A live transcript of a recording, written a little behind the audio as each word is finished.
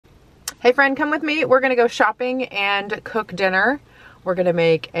Hey friend, come with me. We're gonna go shopping and cook dinner. We're gonna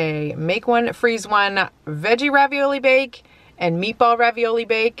make a make one, freeze one veggie ravioli bake and meatball ravioli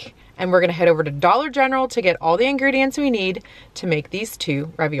bake. And we're gonna head over to Dollar General to get all the ingredients we need to make these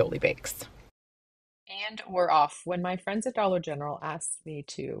two ravioli bakes. And we're off. When my friends at Dollar General asked me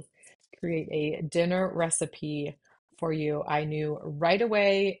to create a dinner recipe for you, I knew right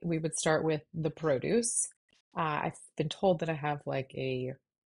away we would start with the produce. I've been told that I have like a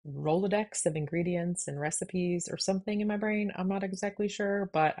Rolodex of ingredients and recipes or something in my brain. I'm not exactly sure,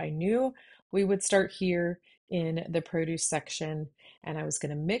 but I knew we would start here in the produce section, and I was going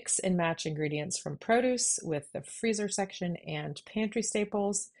to mix and match ingredients from produce with the freezer section and pantry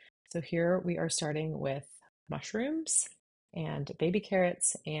staples. So here we are starting with mushrooms and baby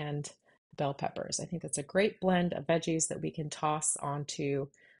carrots and bell peppers. I think that's a great blend of veggies that we can toss onto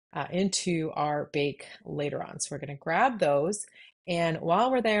into our bake later on. So we're going to grab those. And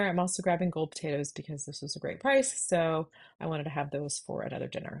while we're there, I'm also grabbing gold potatoes because this was a great price. So I wanted to have those for another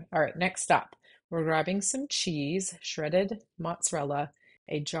dinner. All right, next stop. We're grabbing some cheese, shredded mozzarella,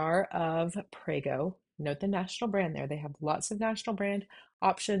 a jar of Prego. Note the national brand there. They have lots of national brand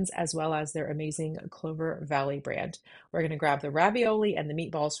options as well as their amazing Clover Valley brand. We're going to grab the ravioli and the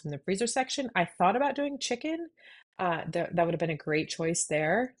meatballs from the freezer section. I thought about doing chicken. That would have been a great choice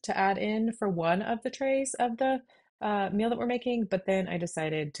there to add in for one of the trays of the meal that we're making, but then I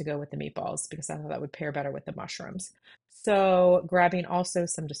decided to go with the meatballs because I thought that would pair better with the mushrooms. So, grabbing also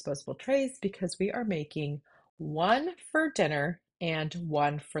some disposable trays because we are making one for dinner and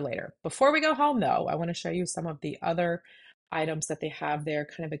one for later. Before we go home, though, I want to show you some of the other items that they have there,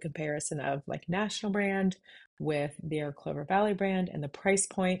 kind of a comparison of like national brand with their Clover Valley brand and the price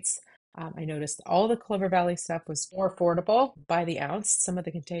points. I noticed all the Clover Valley stuff was more affordable by the ounce. Some of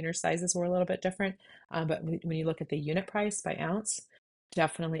the container sizes were a little bit different, but when you look at the unit price by ounce,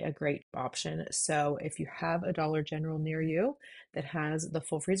 definitely a great option. So if you have a Dollar General near you that has the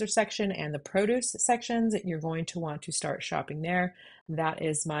full freezer section and the produce sections, you're going to want to start shopping there. That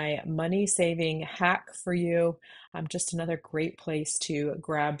is my money saving hack for you. Just another great place to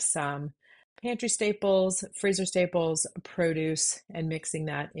grab some pantry staples, freezer staples, produce, and mixing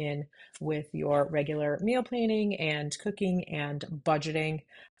that in with your regular meal planning and cooking and budgeting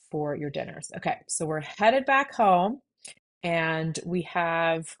for your dinners. Okay, so we're headed back home and we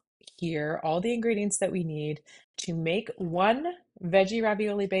have here all the ingredients that we need to make one veggie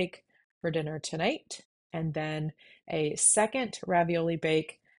ravioli bake for dinner tonight, and then a second ravioli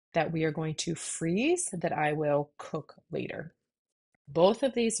bake that we are going to freeze that I will cook later. Both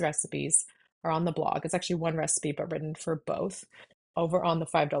of these recipes are on the blog. It's actually one recipe, but written for both. Over on the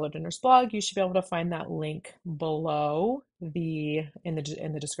 $5 Dinners blog, you should be able to find that link below in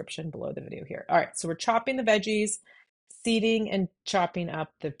the description below the video here. All right, so we're chopping the veggies, seeding and chopping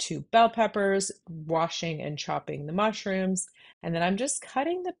up the two bell peppers, washing and chopping the mushrooms, and then I'm just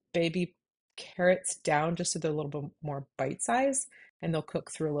cutting the baby carrots down just so they're a little bit more bite size and they'll cook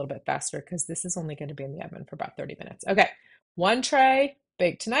through a little bit faster because this is only going to be in the oven for about 30 minutes. Okay, one tray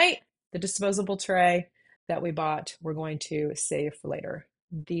baked tonight. The disposable tray that we bought, we're going to save for later.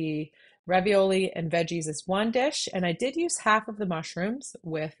 The ravioli and veggies is one dish, and I did use half of the mushrooms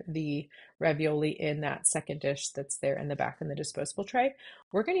with the ravioli in that second dish that's there in the back in the disposable tray.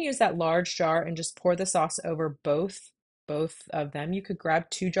 We're going to use that large jar and just pour the sauce over both of them. You could grab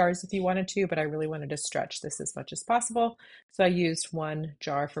two jars if you wanted to, but I really wanted to stretch this as much as possible. So I used one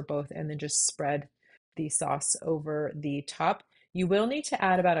jar for both and then just spread the sauce over the top. You will need to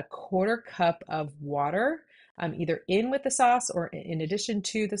add about a quarter cup of water, either in with the sauce or in addition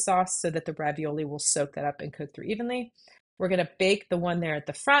to the sauce so that the ravioli will soak that up and cook through evenly. We're going to bake the one there at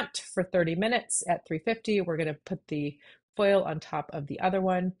the front for 30 minutes at 350. We're going to put the foil on top of the other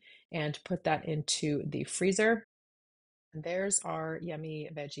one and put that into the freezer. And there's our yummy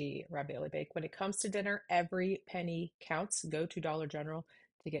veggie ravioli bake. When it comes to dinner, every penny counts. Go to Dollar General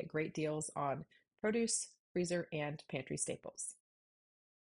to get great deals on produce, freezer, and pantry staples.